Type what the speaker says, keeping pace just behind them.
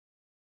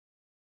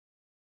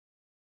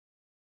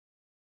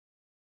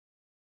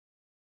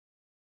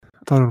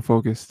I thought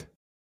unfocused.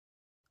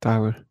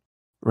 Tyler.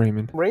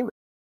 Raymond. Raymond.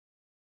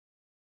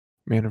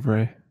 Man of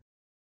Ray.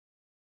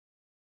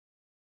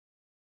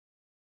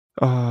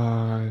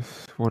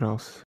 What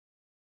else?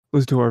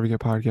 Listen to our Get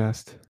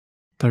podcast.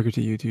 Target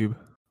to YouTube.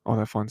 All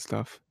that fun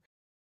stuff.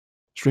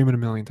 Stream it a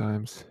million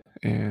times.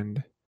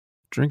 And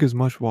drink as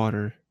much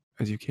water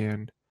as you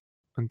can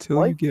until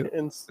you Like get...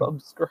 and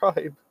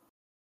subscribe.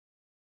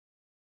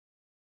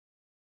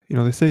 You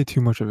know, they say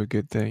too much of a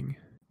good thing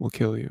will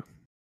kill you.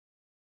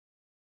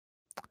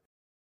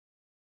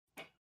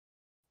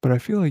 But I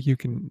feel like you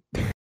can...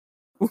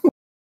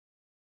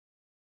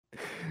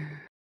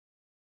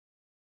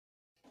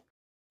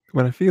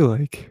 But I feel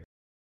like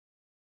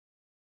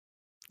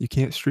you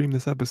can't stream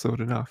this episode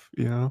enough,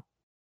 you know?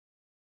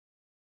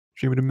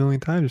 Stream it a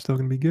million times, it's still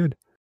going to be good.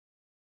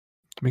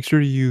 Make sure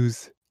to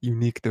use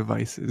unique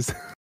devices.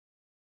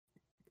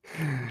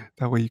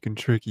 That way you can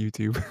trick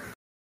YouTube.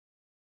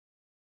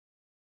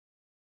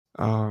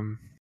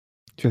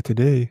 Yeah,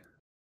 today,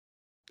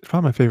 it's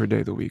probably my favorite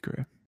day of the week,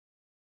 right?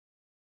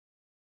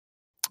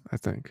 I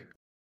think.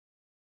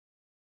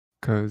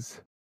 Because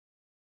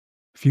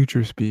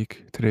Future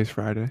Speak, today's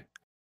Friday.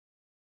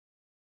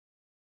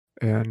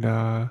 And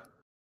we're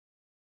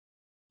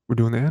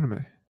doing the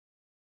anime.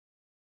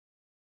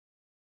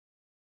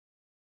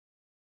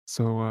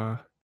 So,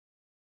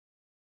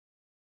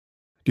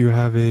 do you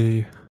have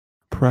a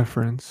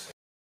preference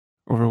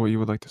over what you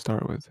would like to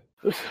start with?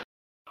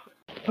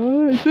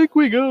 I think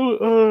we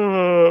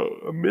go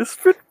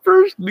Misfit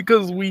first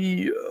because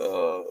we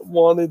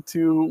wanted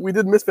to. We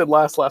did Misfit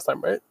last time,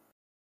 right?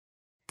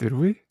 Did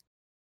we?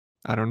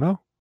 I don't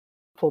know.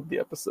 Pulled the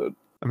episode.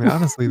 I mean,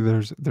 honestly,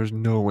 there's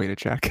no way to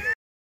check.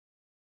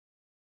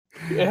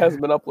 It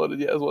hasn't been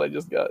uploaded yet, is what I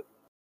just got.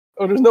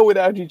 Oh, there's no way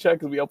to actually check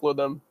because we upload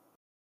them.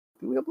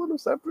 Do we upload them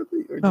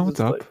separately? Or No, just it's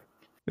up. like...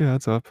 Yeah,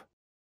 it's up.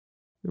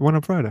 It went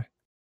up Friday.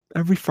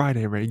 Every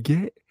Friday, right?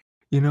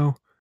 You know,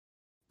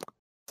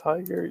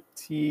 Tiger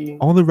T.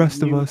 all the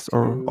rest of us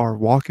YouTube. are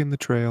walking the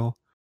trail,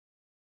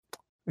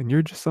 and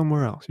you're just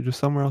somewhere else. You're just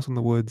somewhere else in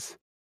the woods,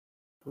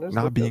 There's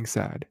not like being a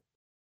sad,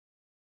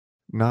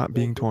 not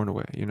being torn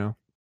away, you know?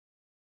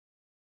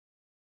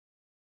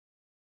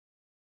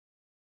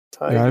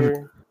 Yeah,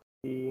 Tiger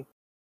T.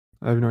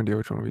 I have no idea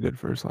which one we did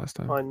first last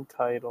time.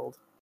 Untitled.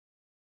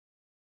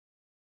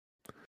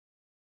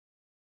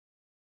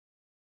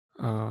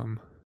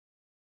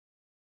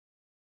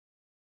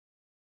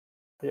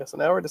 Yes,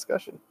 an hour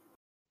discussion.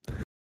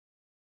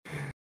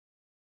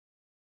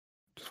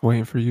 Just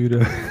waiting for you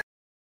to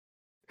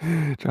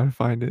try to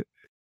find it.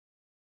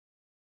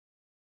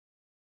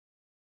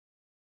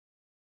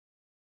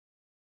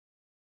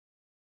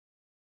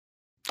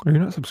 Are you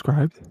not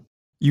subscribed?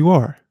 You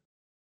are.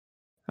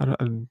 I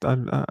don't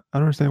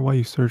understand why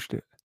you searched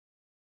it.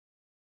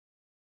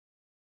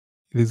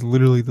 It is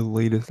literally the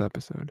latest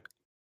episode.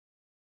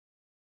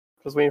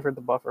 Just waiting for it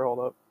to buffer. Hold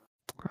up.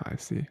 I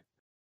see.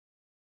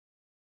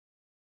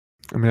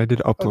 I mean, I did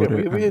upload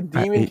Okay, it we did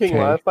at Demon King 8K.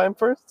 last time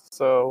first,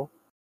 so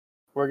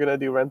we're gonna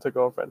do Rent a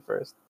Girlfriend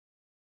first.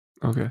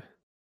 Okay.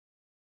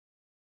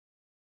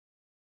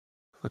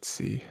 Let's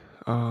see.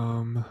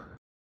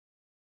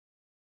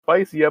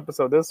 Spicy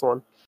episode, this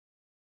one.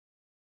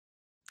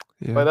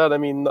 Yeah. By that I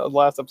mean the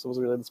last episode was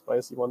really the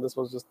spicy one. This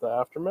was just the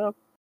aftermath.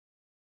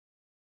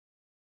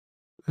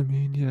 I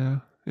mean, yeah,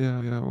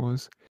 it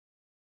was.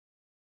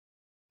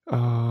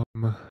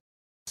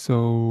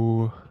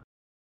 So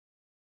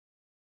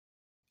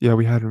yeah,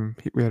 we had him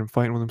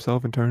fighting with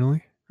himself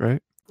internally,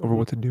 right? Over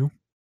what to do.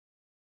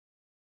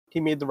 He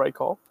made the right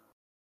call.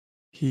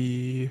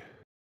 At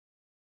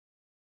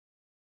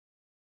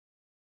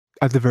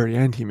the very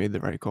end, he made the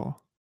right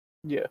call.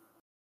 Yeah.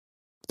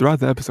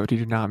 Throughout the episode, he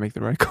did not make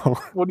the right call.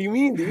 What do you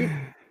mean, dude?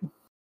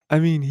 I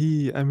mean,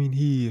 he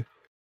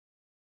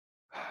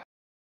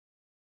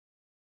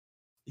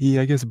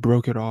I guess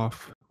broke it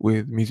off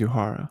with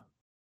Mizuhara,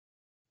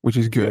 which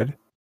is good. Yeah.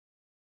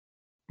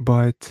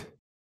 But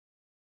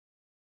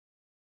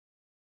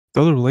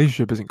the other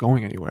relationship isn't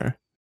going anywhere.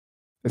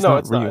 It's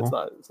not real.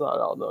 It's not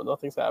at all. No,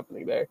 nothing's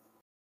happening there.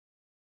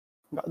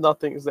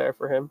 Nothing is there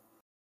for him.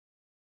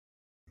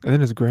 And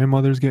then his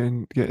grandmother's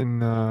getting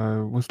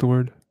what's the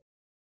word?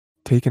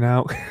 Taken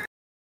out.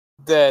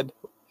 Dead.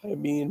 I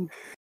mean,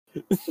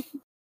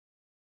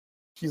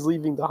 she's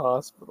leaving the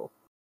hospital.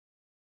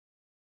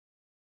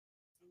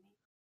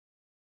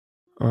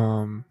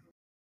 But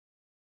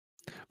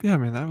yeah,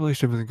 man, that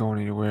relationship isn't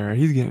going anywhere.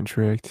 He's getting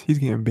tricked. He's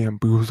getting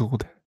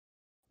bamboozled,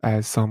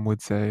 as some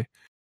would say.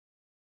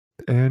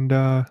 And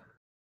I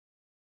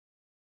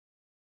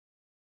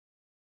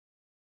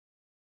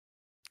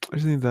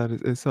just think that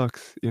it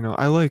sucks. You know,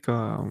 I like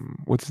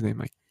what's his name,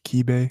 like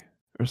Kibe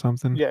or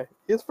something. Yeah,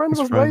 his friend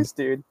was nice,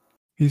 dude.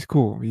 He's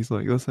cool. He's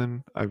like,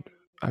 listen,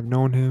 I've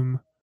known him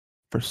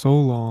for so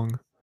long,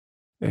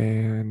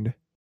 and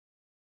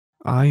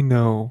I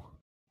know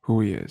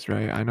who he is,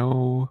 right? I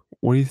know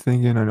what he's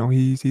thinking. I know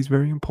he's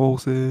very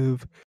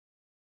impulsive,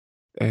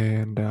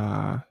 and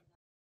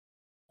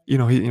he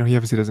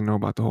obviously doesn't know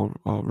about the whole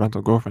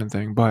rental girlfriend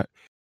thing, but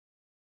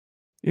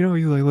he's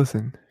like,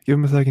 listen, Give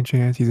him a second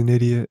chance. He's an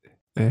idiot.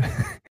 And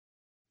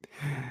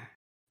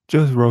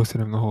just roasted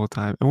him the whole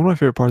time. And one of my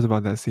favorite parts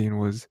about that scene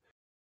was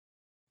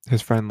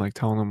his friend like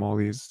telling him all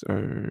these,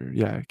 or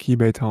yeah,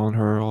 Kibe telling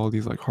her all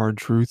these like hard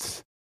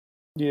truths.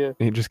 Yeah.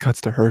 And it just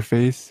cuts to her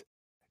face,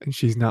 and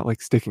she's not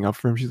like sticking up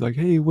for him. She's like,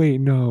 "Hey, wait,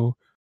 no,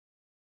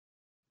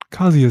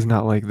 Kazuya's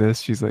not like this."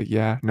 She's like,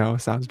 "Yeah, no,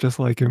 sounds just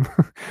like him."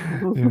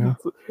 you know?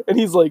 And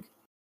he's like,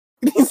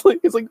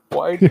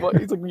 why? He's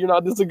like, you're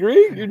not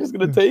disagreeing. You're just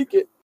gonna Yeah. take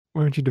it.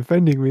 Why aren't you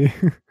defending me?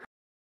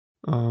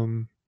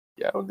 um,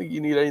 Yeah, I don't think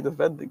you need any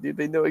defending, dude.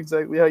 They know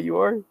exactly how you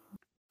are. It's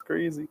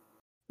crazy.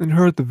 and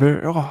her at the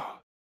very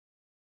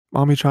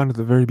Mommy-chan at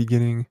the very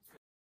beginning,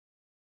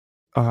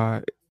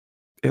 uh,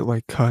 it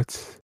like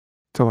cuts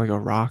to like a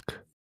rock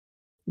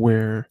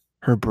where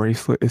her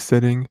bracelet is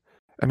sitting,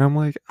 and I'm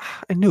like,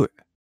 I knew it.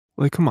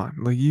 Like, come on,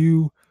 like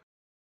you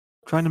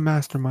trying to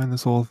mastermind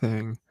this whole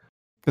thing,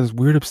 this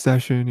weird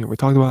obsession. We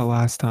talked about it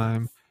last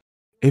time.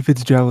 If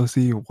it's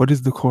jealousy, what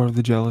is the core of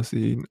the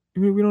jealousy?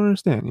 We don't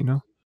understand.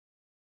 It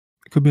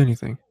could be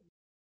anything.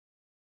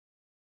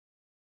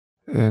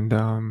 And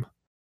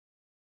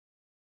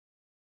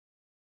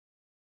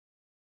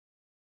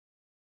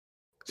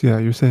so yeah,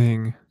 you're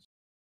saying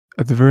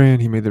at the very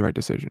end he made the right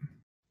decision,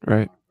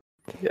 right?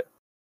 Yeah,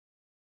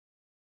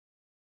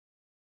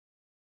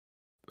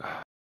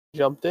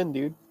 jumped in,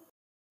 dude,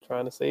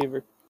 trying to save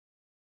her.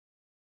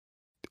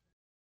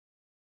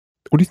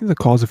 What do you think the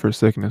cause of her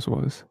sickness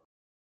was?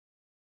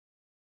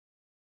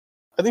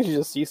 I think she's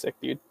just seasick,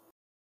 dude.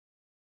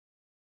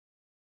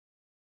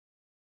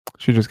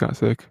 She just got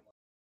sick.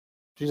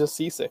 She's just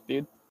seasick,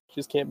 dude. She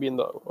just can't be in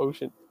the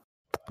ocean.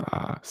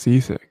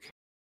 Seasick.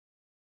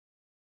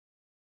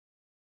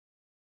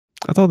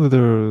 I thought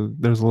that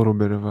there's a little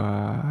bit of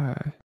her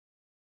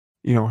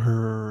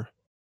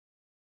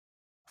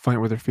fight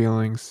with her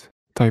feelings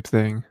type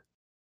thing,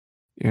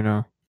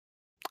 because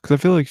I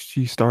feel like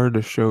she started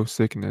to show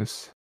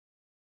sickness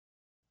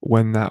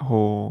when that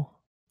whole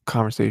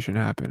conversation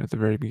happened at the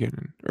very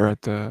beginning, or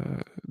at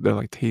the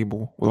like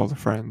table with all the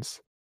friends.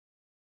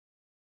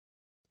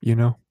 You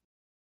know,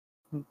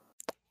 Hmm.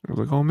 I was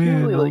like, oh She didn't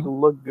man, really like no,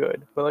 look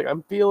good, but like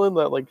I'm feeling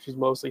that like she's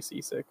mostly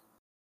seasick.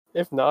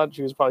 If not,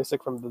 she was probably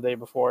sick from the day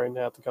before and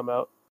had to come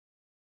out.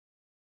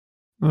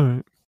 all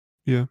right,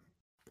 yeah.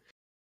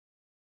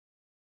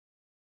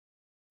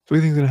 So what do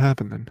you think's gonna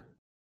happen then?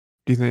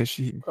 Do you think I he's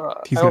don't gonna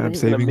end think up he's gonna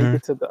saving make her?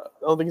 it to the. I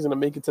don't think he's gonna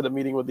make it to the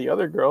meeting with the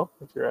other girl.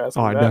 If you're Oh,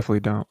 asking I that,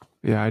 definitely don't.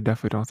 Yeah, I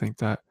definitely don't think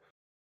that.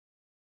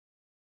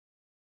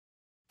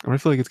 I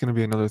feel like it's gonna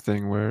be another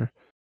thing where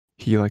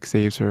he like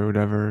saves her or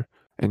whatever,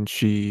 and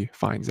she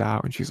finds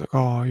out, and she's like,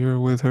 "Oh, you're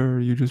with her.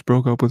 You just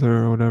broke up with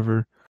her or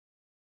whatever."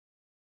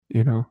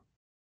 You know,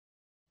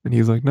 and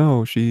he's like,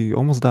 "No, she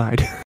almost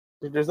died."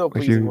 there's no like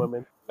pleasing she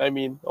women. I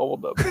mean,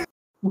 hold up.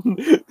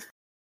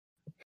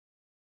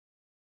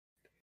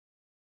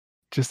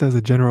 just as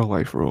a general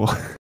life rule.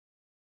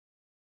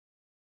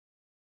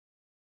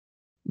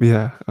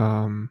 yeah.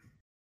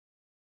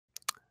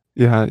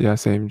 Yeah. Yeah.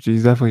 Same.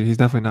 He's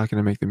definitely not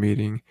gonna make the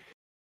meeting,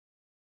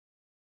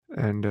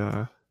 and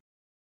I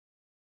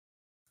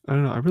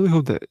don't know. I really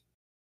hope that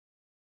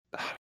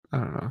I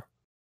don't know.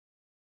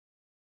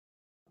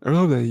 I really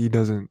hope that he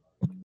doesn't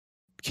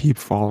keep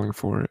falling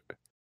for it.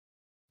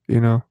 You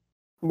know,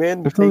 I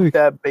Man, feel take like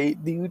that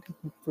bait, dude,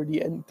 for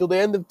the end till the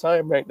end of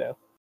time right now.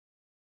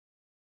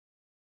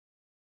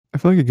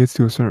 it gets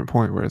to a certain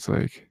point where it's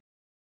like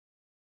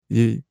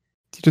you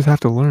just have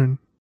to learn.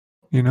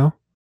 You know,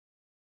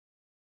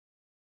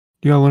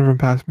 you gotta learn from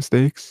past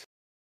mistakes.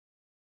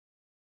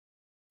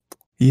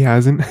 He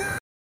hasn't.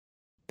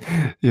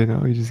 He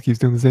just keeps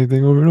doing the same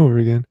thing over and over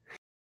again.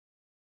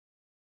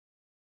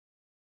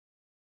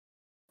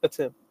 That's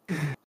him.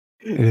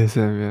 It is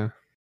him, yeah.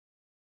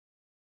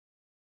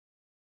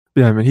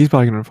 Yeah, I mean, he's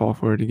probably gonna fall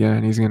for it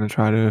again. He's gonna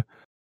try to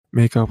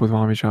make up with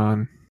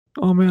Mami-chan.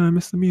 Oh man, I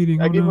missed the meeting.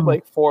 I Oh give him no.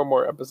 like 4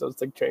 more episodes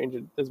to change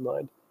his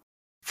mind.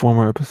 4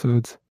 more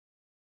episodes.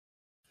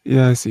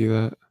 Yeah, I see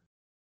that.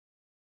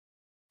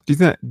 Do you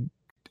think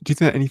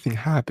that anything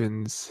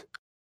happens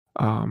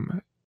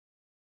um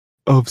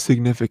of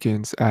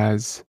significance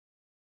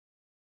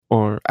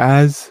or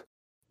as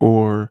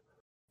or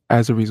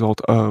as a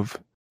result of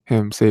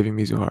him saving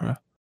Mizuhara?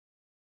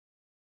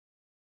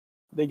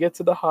 They get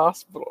to the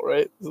hospital,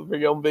 right? This is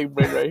big on big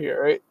brain right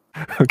here, right?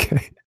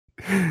 okay.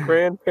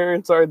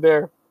 Grandparents are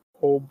there.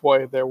 Oh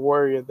boy, they're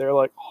worried. They're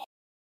like, oh,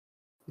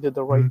 he did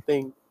the right Mhm.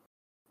 thing.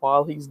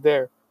 While he's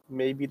there,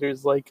 maybe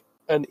there's like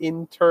an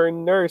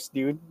intern nurse,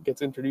 dude,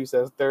 gets introduced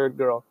as third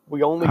girl.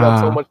 We only got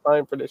so Ah, much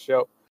time for this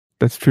show.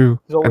 that's true.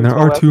 There's And only there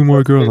 12 are 2 more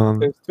episodes. girls on.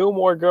 There's 2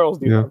 more girls,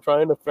 dude. Yeah. I'm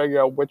trying to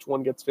figure out which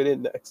one gets fit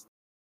in next.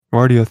 We're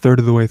already a third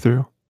of the way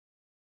through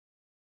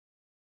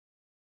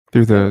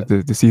Yeah,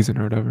 the season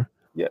or whatever.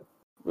 yeah.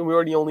 We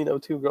already only know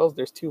 2 girls.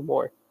 There's 2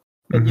 more.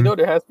 And you Mhm. know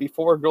there has to be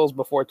 4 girls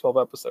before 12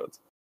 episodes.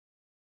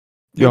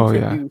 Oh,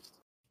 yeah. Introduced.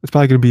 It's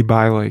probably gonna be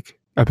by, like,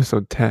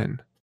 episode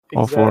 10.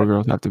 All 4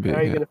 girls Exactly. have to be, How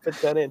are you yeah. going to fit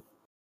that in?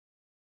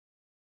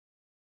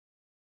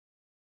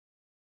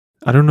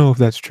 I don't know if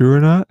that's true or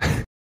not, but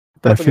I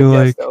Definitely a feel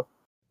guess, like though.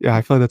 Yeah,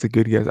 I feel like that's a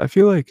good guess. I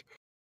feel like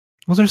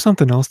was there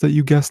something else that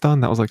you guessed on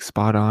that was, like,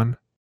 spot on?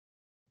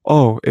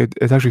 Oh,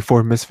 it's actually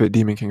for Misfit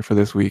Demon King for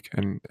this week,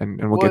 and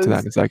we'll get to that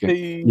Was in a second.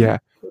 the Yeah,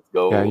 let's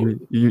yeah, go.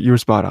 you were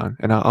spot on,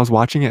 and I was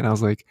watching it, and I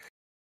was like,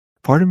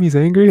 part of me's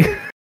angry,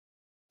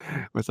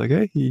 but it's like,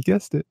 "Hey, he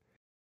guessed it."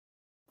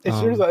 It's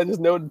just Um, I just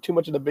know too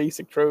much of the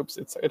basic tropes.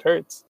 It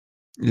hurts.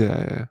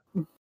 yeah,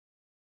 yeah.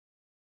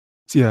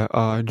 So,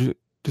 yeah,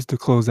 just to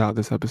close out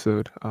this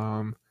episode,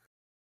 I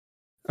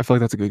feel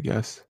like that's a good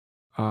guess.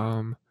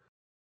 Um,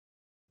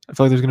 I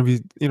feel like there's gonna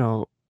be,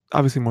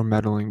 obviously more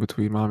meddling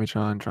between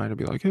Mami-chan trying to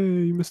be like, "Hey,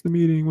 you missed the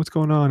meeting, what's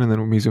going on?" And then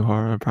with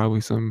Mizuhara,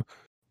 probably some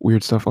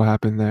weird stuff will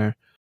happen there.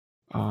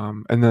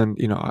 And then,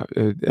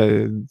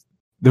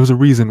 there was a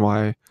reason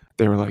why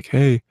they were like,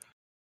 "Hey,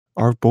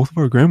 our both of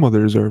our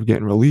grandmothers are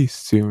getting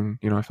released soon."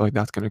 I feel like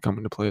that's gonna come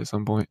into play at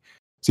some point.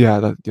 So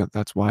yeah,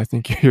 that's why I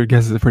think your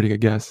guess is a pretty good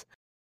guess.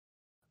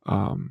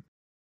 Um,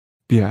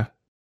 but yeah,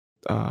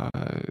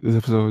 this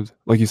episode,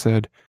 like you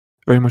said,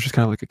 very much just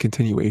kind of like a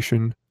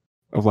continuation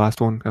of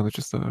last one, kind of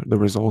just the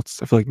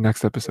results. I feel like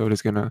next episode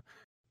is gonna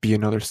be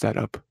another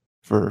setup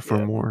for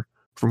Yeah,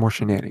 more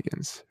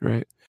shenanigans,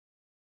 right?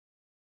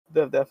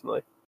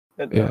 definitely.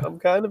 And Yeah. I'm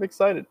kind of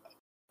excited.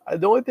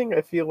 The only thing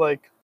I feel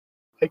like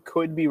I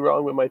could be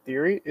wrong with my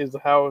theory is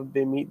how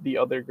they meet the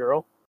other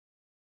girl,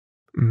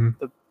 Mhm.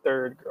 the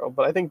third girl.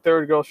 But I think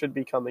third girl should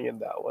be coming in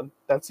that one.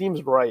 That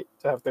seems right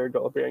to have third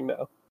girl appearing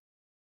now.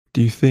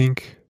 Do you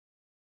think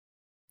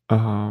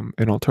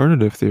an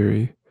alternative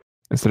theory,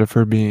 instead of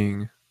her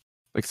being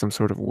like some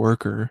sort of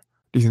worker,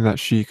 do you think that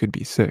she could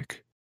be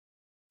sick?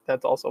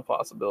 That's also a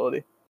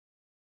possibility.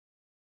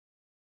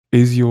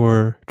 Is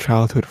your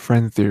childhood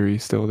friend theory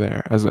still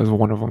there as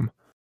one of them?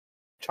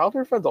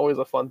 Childhood friend's always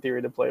a fun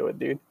theory to play with,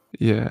 dude.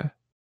 Yeah,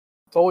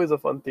 It's always a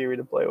fun theory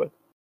to play with.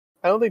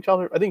 I don't think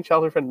childhood. I think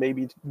childhood friend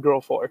maybe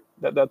girl four.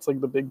 That's like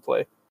the big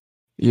play.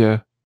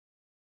 yeah.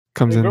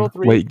 Comes And girl in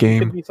three, late it could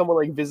game. be someone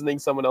like visiting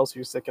someone else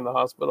who's sick in the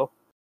hospital,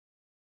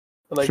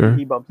 and like Sure.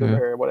 he bumps into Yeah.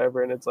 her or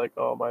whatever, and it's like,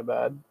 oh my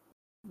bad,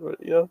 you know,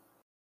 Do you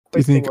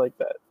quick thing think like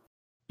that.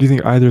 do you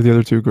think either of the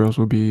other two girls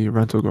will be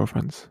rental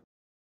girlfriends?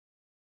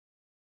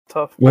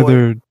 Tough boy.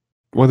 Whether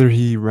whether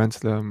he rents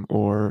them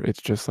or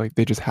it's just like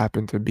they just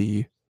happen to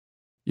be,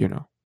 you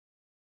know,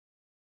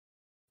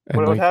 and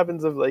What like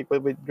happens if like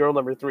with girl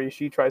number three,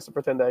 she tries to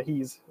pretend that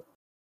he's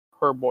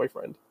her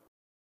boyfriend?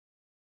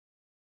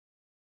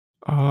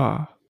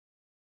 ah,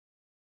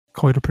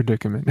 quite a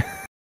predicament.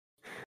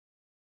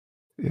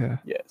 Yeah.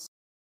 Yes.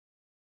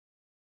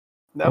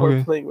 Now we're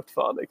Okay. playing with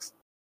phonics.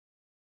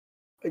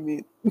 I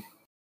mean,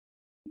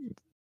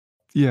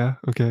 Yeah.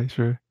 Okay.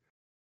 Sure.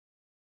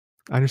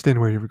 I understand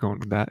where you were going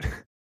with that.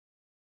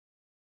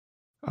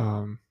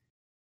 Um.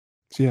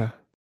 So yeah,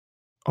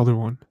 other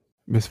one,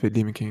 Misfit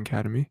Demon King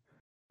Academy.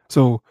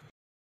 So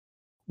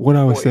what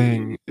I was boy,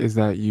 saying is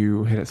that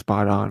you hit it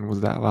spot on.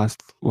 Was that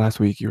last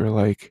week you were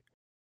like,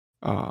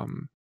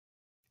 um,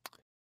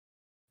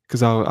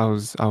 because I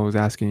was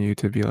asking you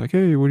to be like,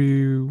 hey, what do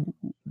you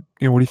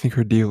think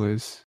her deal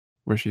is?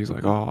 Where she's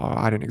like, mhm, oh,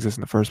 I didn't exist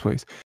in the first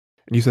place,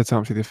 and you said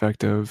something to the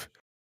effect of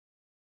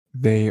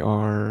they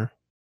are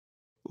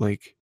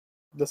like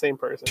the same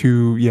person.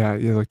 two, yeah,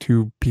 like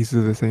two pieces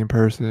of the same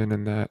person,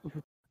 and that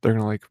Mhm. they're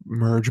gonna like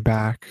merge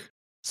back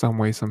some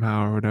way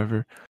somehow or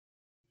whatever.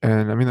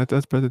 And I mean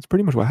that's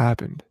pretty much what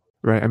happened,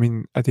 right? I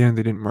mean, at the end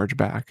they didn't merge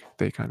back.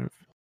 They kind of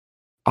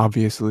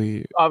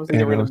obviously Obviously,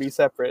 they were gonna Anos, be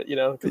separate,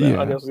 because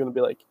yeah, Andres was gonna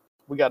be like,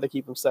 "We got to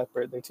keep them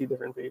separate. They're two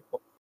different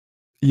people."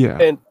 yeah,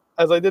 And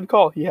as I did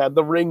call, he had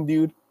the ring,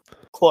 dude.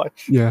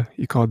 Clutch. yeah.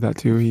 He called that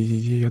too.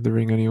 He had the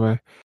ring anyway.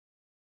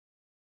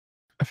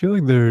 I feel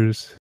like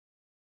there's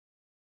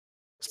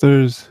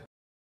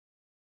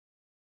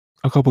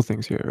a couple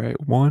things here, right?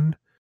 One,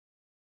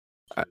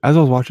 as I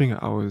was watching,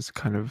 I was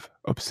kind of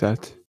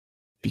upset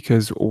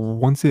because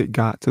once it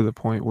got to the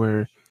point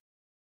where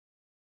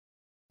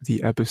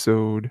the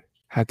episode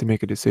had to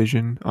make a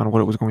decision on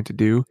what it was going to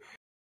do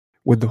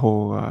with the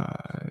whole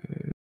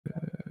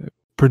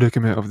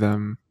predicament of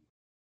them,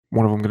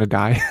 one of them gonna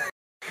die,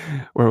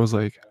 where it was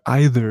like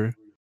either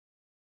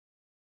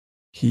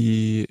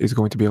he is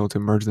going to be able to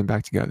merge them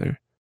back together,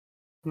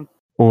 Mhm.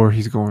 or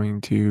he's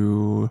going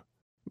to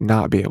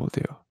not be able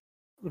to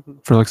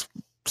Mhm. for like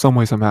some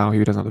way somehow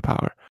he doesn't have the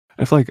power.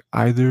 I feel like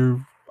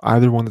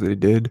either one that they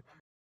did,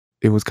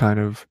 it was kind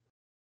of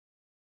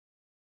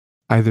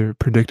either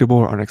predictable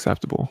or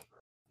unacceptable.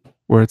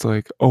 Where it's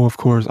like, oh, of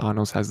course,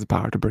 Anos has the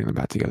power to bring them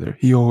back together.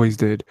 He always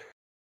did.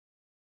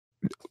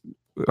 He's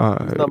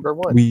number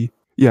one.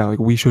 Like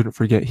we shouldn't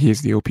forget he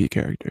is the OP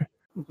character.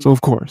 Mhm. So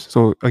of course,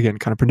 so again,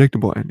 kind of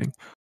predictable ending,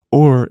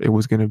 or it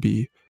was gonna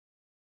be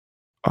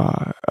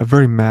a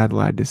very mad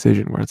lad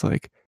decision where it's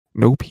like,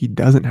 nope, he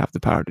doesn't have the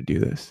power to do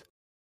this.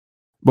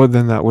 But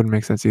then that wouldn't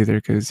make sense either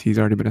because he's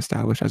already been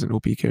established as an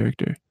OP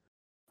character.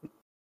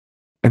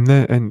 And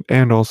then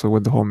and also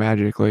with the whole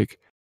magic, like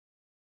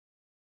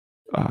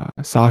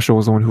Sasha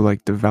was the one who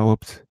like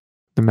developed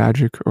the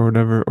magic or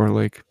whatever, or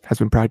like has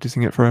been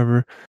practicing it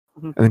forever,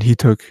 Mhm. and then he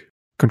took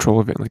control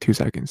of it in like 2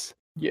 seconds.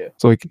 Yeah.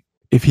 So like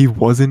if he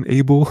wasn't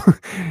able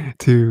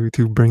to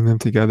bring them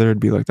together, it'd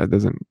be like that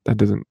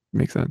doesn't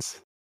make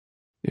sense,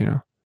 you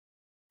know?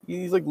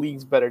 He's like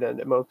leagues better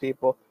than most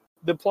people.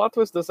 The plot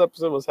twist this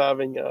episode was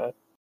having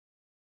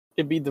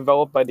it be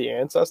developed by the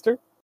ancestor,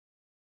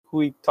 who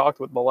we talked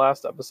with in the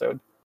last episode,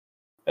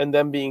 and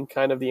them being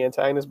kind of the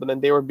antagonist, but then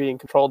they were being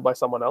controlled by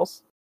someone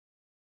else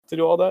to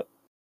do all that.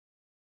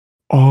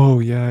 Oh,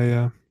 yeah,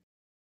 yeah.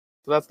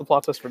 So that's the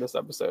plot twist for this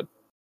episode.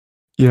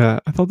 Yeah,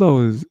 I thought that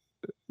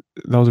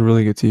was a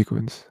really good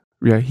sequence.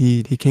 Yeah,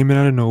 he came in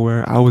out of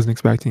nowhere, I wasn't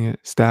expecting it,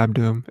 stabbed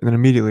him, and then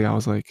immediately I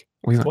was like,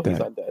 "Well, he's not Well, he's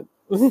dead."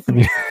 not dead. I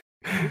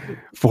mean,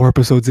 4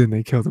 episodes in,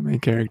 they killed the main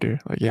character.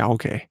 Like, yeah,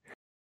 okay.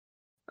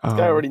 This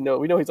guy Um, already know.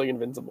 We know he's like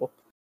invincible.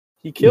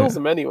 He kills yeah.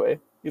 him anyway.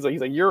 He's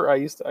like you're.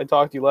 I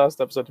talked to you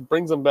last episode. He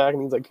brings him back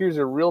and he's like, here's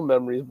your real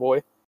memories,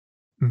 boy.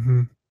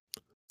 Mhm.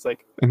 It's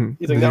like And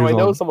he's like, then he now was I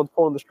know all someone's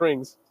pulling the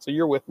strings, so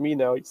you're with me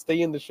now. You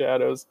stay in the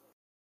shadows,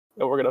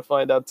 and we're gonna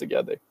find out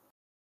together.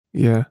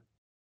 yeah.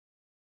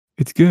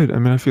 It's good. I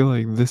mean, I feel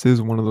like this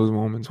is one of those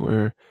moments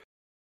where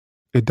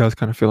it does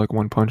kinda feel like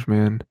One Punch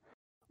Man,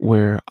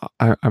 where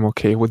I'm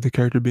okay with the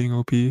character being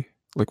OP,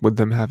 like, with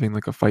them having,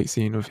 like, a fight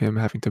scene of him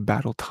having to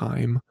battle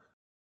time,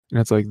 and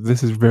it's like,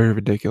 this is very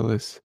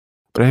ridiculous,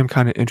 but I am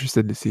kinda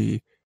interested to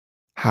see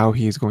how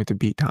he is going to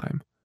beat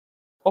time,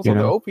 you Also,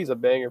 the know? OP's a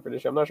banger for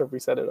this show. I'm not sure if we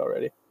said it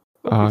already.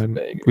 OP's a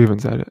banger. We haven't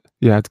said it.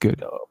 Yeah, it's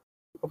good. No,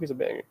 OP's a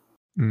banger.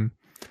 Mm.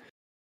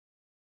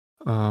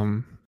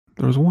 Um,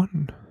 there was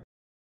one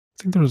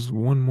I think there was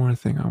one more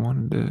thing I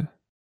wanted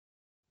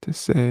to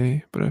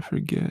say, but I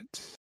forget.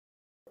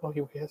 Oh,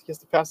 he has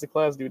to pass the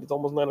class, dude. It's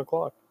almost 9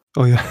 o'clock.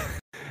 Oh, yeah.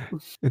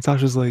 And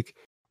Sasha's like,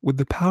 "With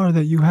the power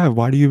that you have,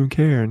 why do you even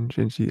care?" And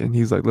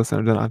he's like,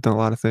 "Listen, I've done a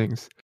lot of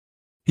things."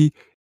 He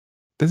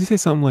does he say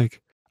something like,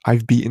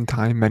 "I've beaten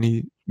time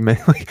many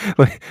like He's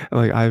I've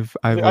like,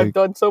 I've like"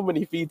 done so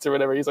many feats or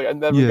whatever. He's like, I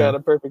never yeah, got a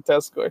perfect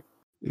test score.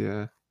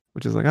 yeah,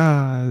 which is like,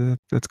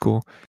 that's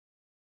cool.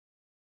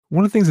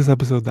 One of the things this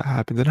episode that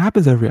happens, it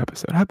happens every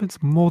episode, it happens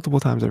multiple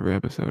times every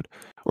episode,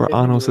 where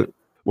Can't you do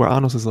it?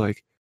 Anos is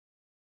like,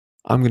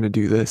 "I'm gonna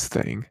do this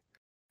thing,"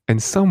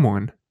 and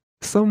someone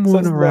Says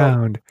no.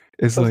 around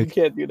is Says you like,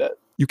 can't do that,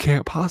 "You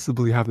can't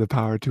possibly have the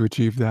power to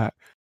achieve that."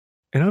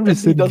 And I'm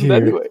just and he sitting does it here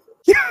anyway.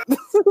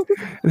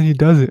 and then he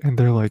does it, and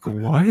they're like,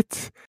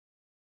 "What?"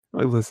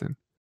 Like, listen,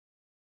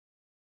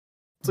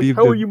 It's like,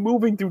 how are you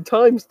moving through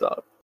time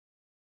stuff?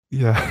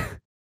 yeah.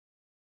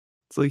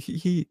 It's like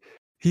he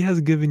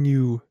has given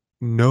you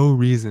no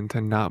reason to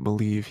not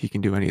believe he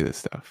can do any of this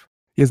stuff.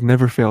 He has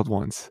never failed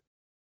once,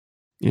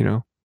 you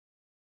know?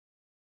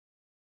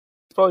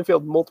 He's probably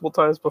failed multiple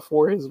times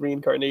before his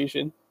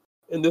reincarnation,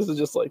 and this is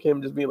just like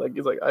him just being like,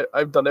 he's like,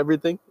 I've done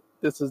everything.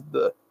 This is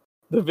the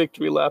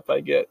victory lap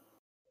I get.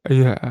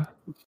 Yeah.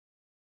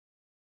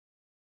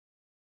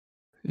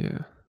 Yeah.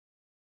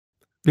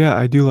 Yeah,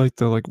 I do like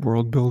the, like,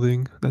 world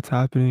building that's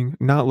happening.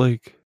 Not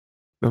like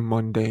the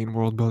mundane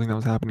world building that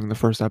was happening in the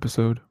first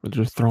episode, where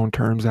they're just throwing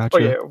terms at Oh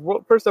you. yeah,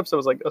 well, first episode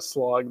was like a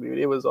slog, dude.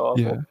 It was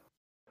awful. Yeah.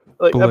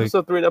 Like But, like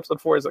episode 3 and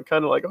episode 4 is like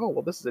kind of like, oh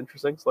well, this is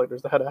interesting. So like,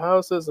 there's the head of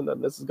houses, and then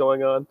this is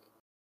going on.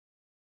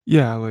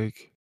 yeah,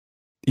 like,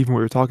 even what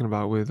you're talking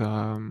about with,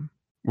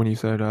 when you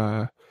said,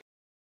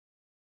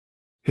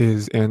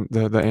 his and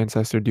the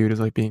ancestor dude is,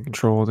 like, being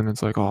controlled, and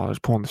it's like, "Oh,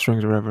 just pulling the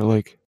strings or whatever,"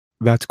 like,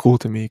 that's cool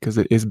to me because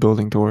it is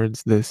building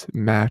towards this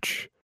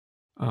match,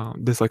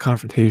 this, like,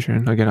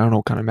 confrontation. Again, I don't know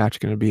what kinda match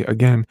it's gonna be.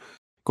 Again,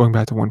 going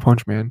back to One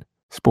Punch Man,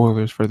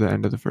 spoilers for the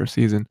end of the 1st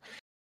season,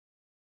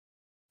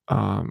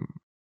 um,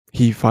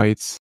 he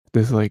fights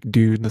this, like,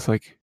 dude, this,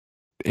 like,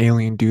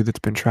 alien dude that's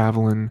been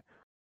traveling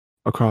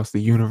across the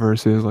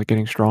universes, like,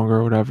 getting stronger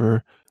or whatever,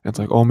 and it's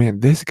like, "Oh,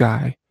 man, this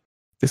guy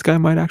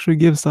might actually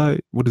give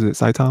what is it,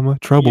 Saitama Yeah,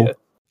 trouble.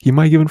 He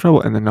might give him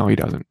trouble, and then no, he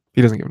doesn't.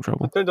 He doesn't give him it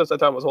trouble. turns out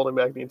Saitama was holding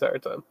back the entire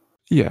time.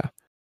 Yeah.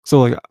 So,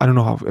 like, I don't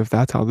know if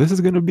that's how this is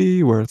gonna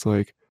be, where it's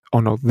like, "Oh,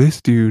 no,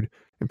 this dude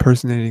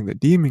impersonating the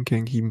Demon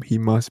King, he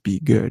must be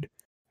good."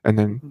 And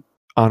then Mhm.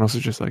 Anos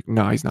is just like,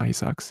 "No, he's not, he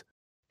sucks.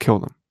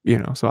 Killed him." You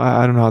know? So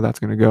I don't know how that's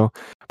gonna go,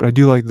 but I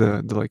do like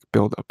the, like,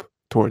 build up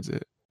towards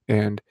it,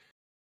 and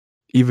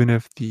even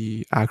if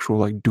the actual,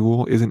 like,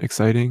 duel isn't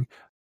exciting,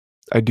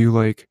 I do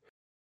like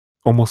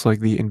almost like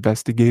the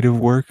investigative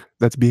work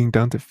that's being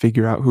done to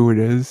figure out who it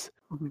is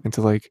Mhm. and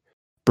to, like,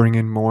 bring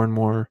in more and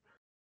more,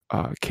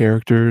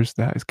 characters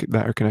that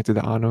are connected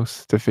to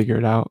Anos to figure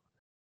it out.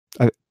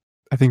 I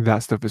I think that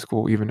stuff is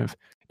cool even if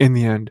in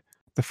the end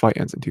the fight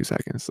ends in 2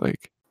 seconds,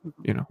 like,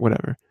 Mhm.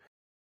 whatever.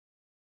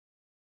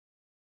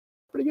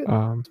 Pretty good.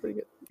 Um, It's pretty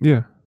good.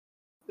 yeah.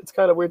 It's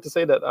kind of weird to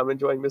say that I'm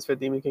enjoying Misfit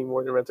Demon King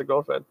more than Rent a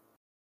Girlfriend.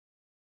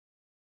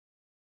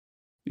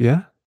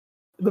 Yeah?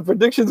 The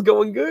prediction's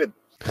going good.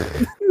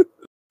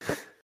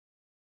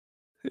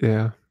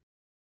 Yeah,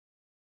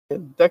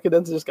 And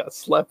Decadence just got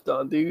slept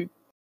on, dude.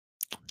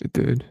 it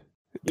did.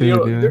 It You did,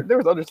 know, yeah. there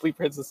was other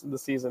sleeper hits in the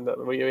season that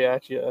we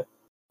actually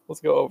let's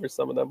go over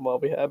some of them while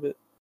we have it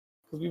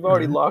because we've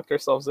already Alright. locked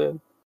ourselves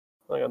in.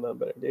 I got nothing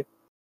better to do.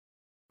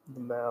 The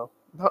Mal,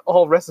 not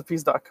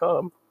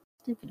allrecipes.com.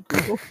 Stupid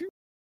Google.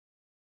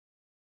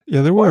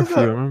 Yeah, there Why were a is few.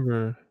 that? I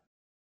remember.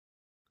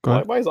 Go Why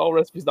ahead. why is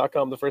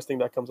allrecipes.com the first thing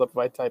that comes up if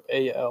I type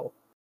AL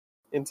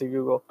into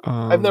Google?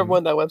 I've never Um.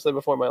 went that website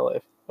before in my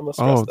life. I'm gonna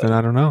stress Oh, then that.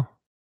 I don't know.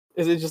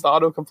 Is it just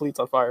auto completes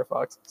on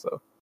Firefox? So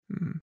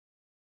Mm.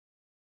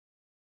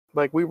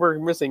 like we were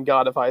missing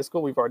God of High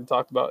School. We've already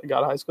talked about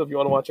God of High School. If you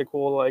want to watch a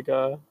cool like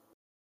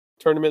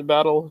tournament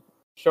battle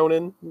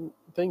shonen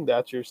thing,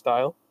 that's your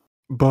style.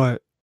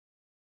 But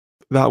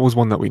that was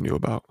one that we knew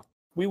about.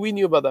 We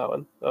knew about that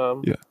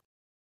one. Yeah.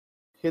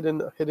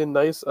 Hidden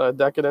Nice,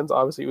 Decadence,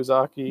 obviously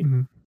Uzaki.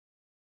 Mhm.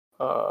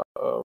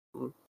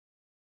 Um,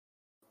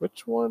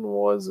 which one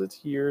was it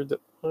here that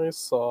I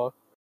saw?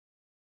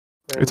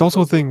 It's And also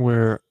a was it? thing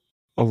where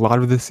a lot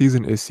of this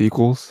season is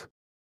sequels,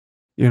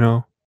 you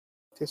know,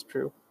 It's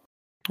true.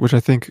 which I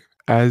think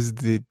as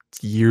the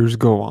years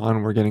go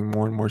on, we're getting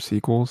more and more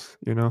sequels,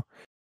 you know,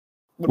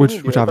 What do you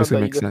mean, which dude? I thought obviously that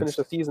you makes just finished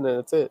sense. the season and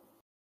it's it.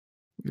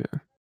 Yeah.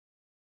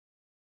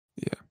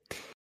 Yeah.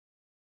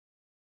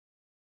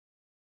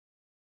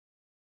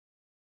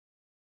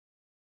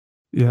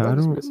 Am Yeah, I I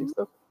just missing don't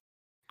stuff?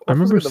 I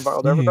We're supposed to remember get the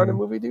Violet Evergarden seeing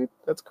movie, dude.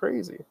 That's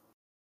crazy.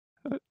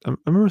 I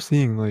remember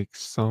seeing like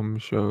some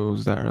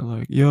shows that are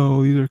like,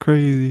 "Yo, these are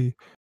crazy."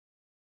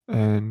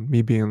 And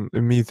me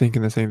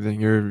thinking the same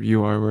thing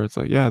you are where it's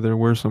like, yeah, there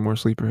were some more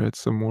sleeper hits,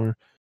 some more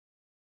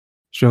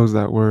shows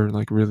that were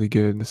like really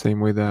good in the same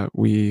way that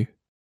we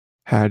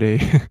had a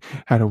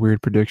had a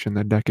weird prediction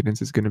that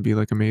Decadence is going to be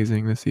like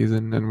amazing this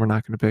season and we're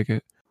not going to pick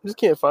it. I just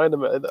can't find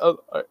them.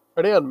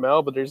 Are they on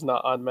Mal? But they're just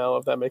not on Mal.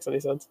 If that makes any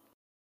sense.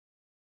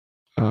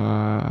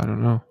 I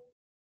don't know.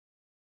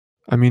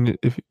 I mean,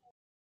 if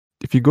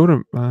you go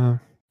to I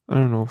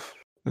don't know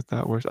if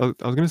that works. I was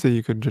going to say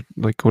you could just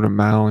like go to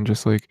Mal and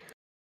just like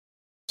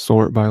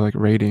sort by like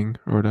rating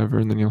or whatever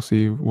and then you'll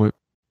see what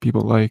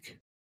people like,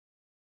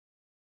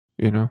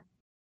 you know.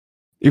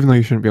 Even though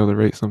you shouldn't be able to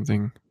rate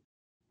something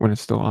when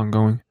it's still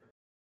ongoing,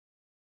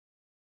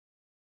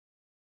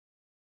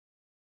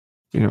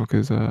 you know,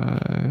 because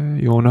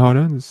you won't know how it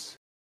ends.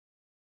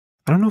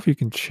 I don't know if you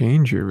can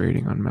change your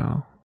rating on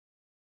Mal.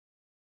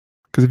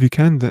 Because if you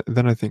can,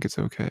 then I think it's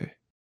okay.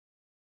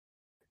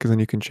 Because then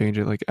you can change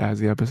it like as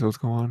the episodes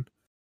go on.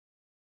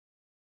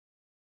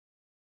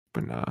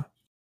 But nah.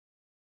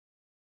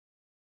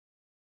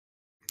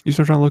 You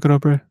start trying to look it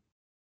up, Ray?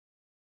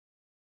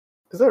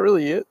 Is that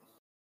really it?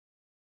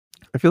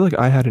 I feel like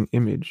I had an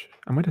image.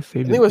 I might have I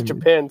saved think it an was image.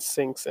 Japan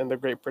Sinks and The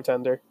Great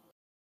Pretender.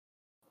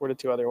 Were the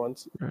two other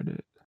ones. Reddit.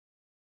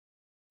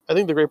 I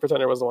think The Great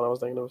Pretender was the one I was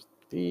thinking of.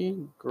 The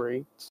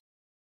Great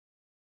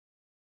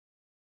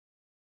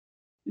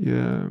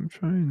Yeah, I'm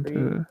trying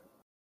to.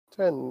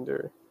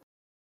 Pretender.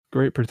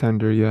 Great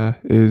Pretender, yeah,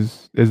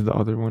 is the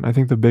other one. I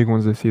think the big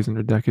ones this season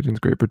are Decadence,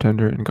 Great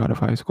Pretender, and God of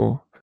High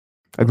School.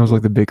 And those are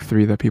like the big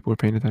three that people are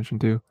paying attention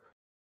to.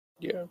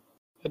 Yeah.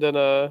 And then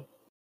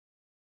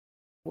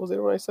what was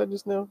the one I said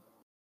just now?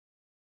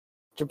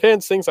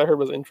 Japan Sinks I heard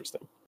was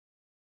interesting.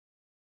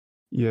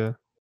 Yeah.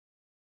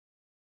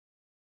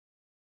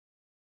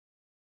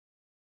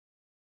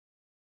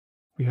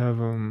 We have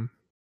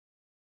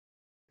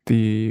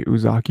the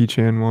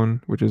Uzaki-chan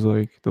one, which is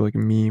like the like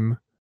meme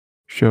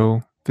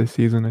show this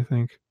season, I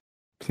think.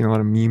 I've seen a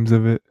lot of memes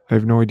of it. I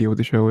have no idea what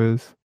the show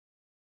is.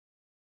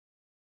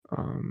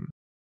 Um,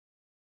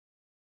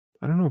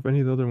 I don't know if any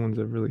of the other ones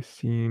I've really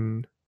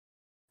seen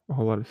a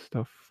whole lot of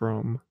stuff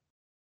from.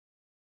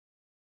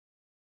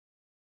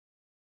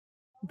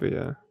 But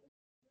yeah.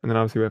 And then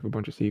obviously we have a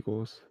bunch of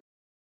sequels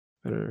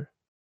that are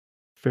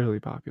fairly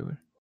popular.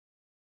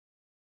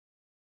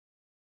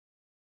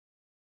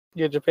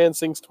 Yeah, Japan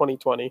Sinks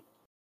 2020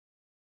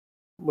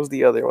 was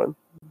the other one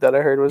that I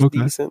heard was Okay.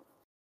 decent.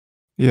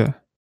 Yeah.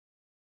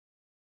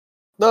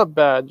 Not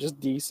bad, just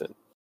decent.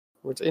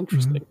 It's Mhm.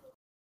 interesting.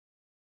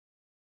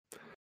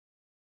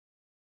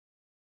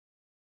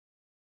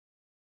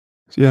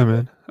 So yeah,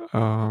 Yeah.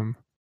 man.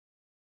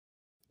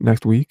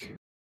 Next week,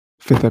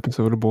 fifth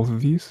episode of both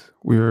of these.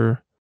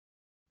 We're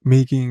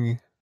making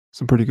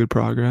some pretty good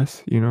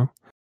progress, you know.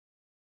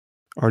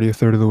 Already a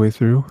third of the way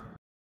through.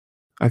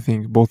 I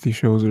think both these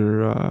shows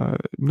are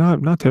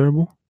not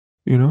terrible,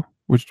 you know,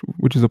 which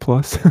is a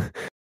plus,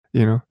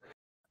 you know.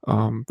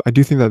 I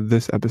do think that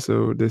this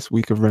episode, this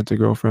week of Rent a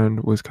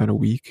Girlfriend, was kind of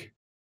weak.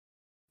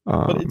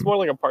 But it's Um, more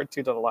like a part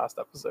two to the last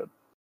episode.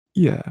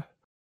 yeah,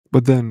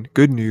 but then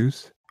good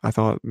news. I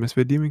thought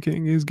Misfit Demon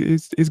King is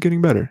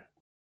getting better,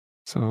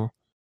 so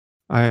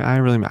I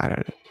ain't really mad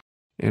at it,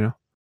 you know.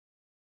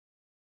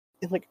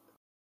 And like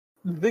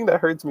the thing that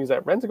hurts me is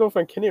that Rent a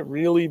Girlfriend, can it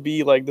really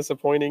be like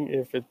disappointing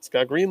if it's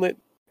got greenlit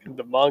and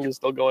the manga is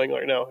still going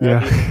right now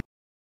heavy? Yeah,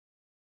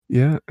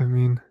 yeah. I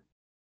mean,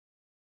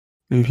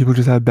 maybe people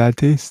just have bad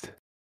taste.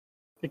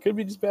 It could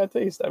be just bad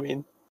taste. I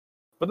mean,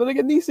 but then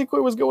again,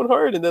 Nisekoi was going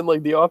hard, and then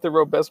like the author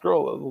wrote Best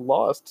Girl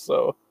lost.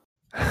 So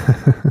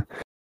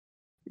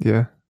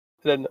Yeah,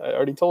 and then I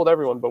already told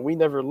everyone, but we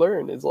never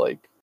learn. Is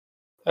like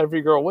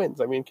every girl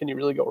wins. I mean, can you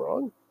really go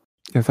wrong?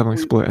 yeah. Something like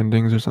We split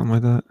endings or something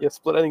like that. Yeah,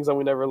 split endings and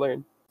we never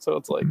learn. So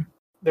it's like Mm.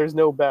 there's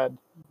no bad,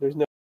 there's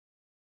no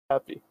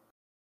happy.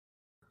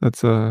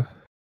 That's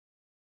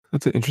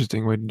That's an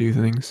interesting way to do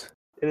things.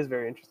 It is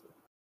very interesting.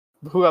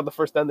 Who got the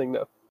first ending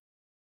though?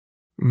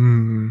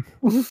 Mm.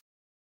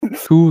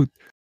 Who?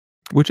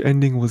 Which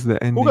ending was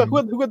the ending?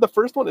 Who got the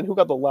first one and who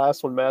got the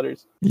last one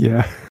matters.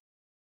 Yeah.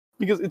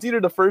 Because it's either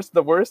the first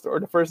the worst or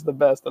the first the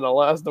best, and the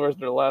last the worst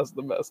or the last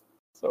the best.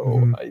 So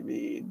Mhm. I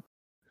mean,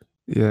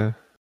 Yeah.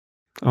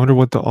 I wonder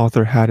what the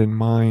author had in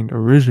mind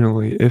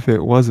originally, if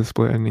it was a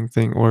split ending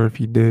thing, or if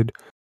he did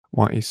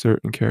want a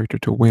certain character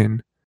to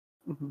win.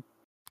 mm-hmm.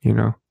 You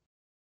know?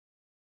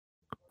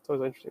 It's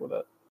always interesting with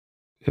that.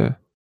 Yeah.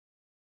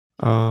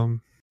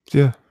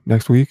 Yeah.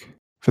 Next week,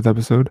 5th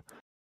episode.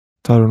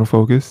 Titled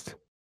unfocused.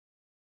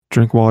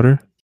 Drink water.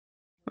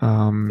 Stay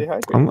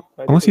hydrated. Unless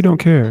Hydration you is don't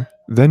key. care,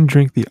 then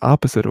drink the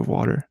opposite of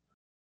water,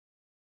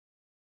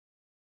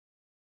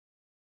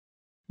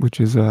 which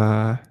is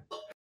like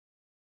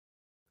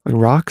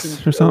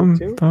rocks or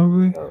something, HO2?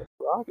 probably. Oh,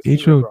 rocks?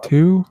 Seems like rocks.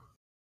 HO2.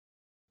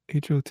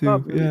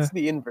 Not HO2. really. Yeah. It's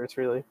the inverse,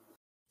 really.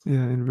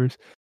 Yeah. Inverse.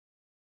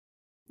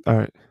 All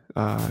right.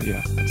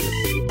 Yeah. That's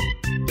it.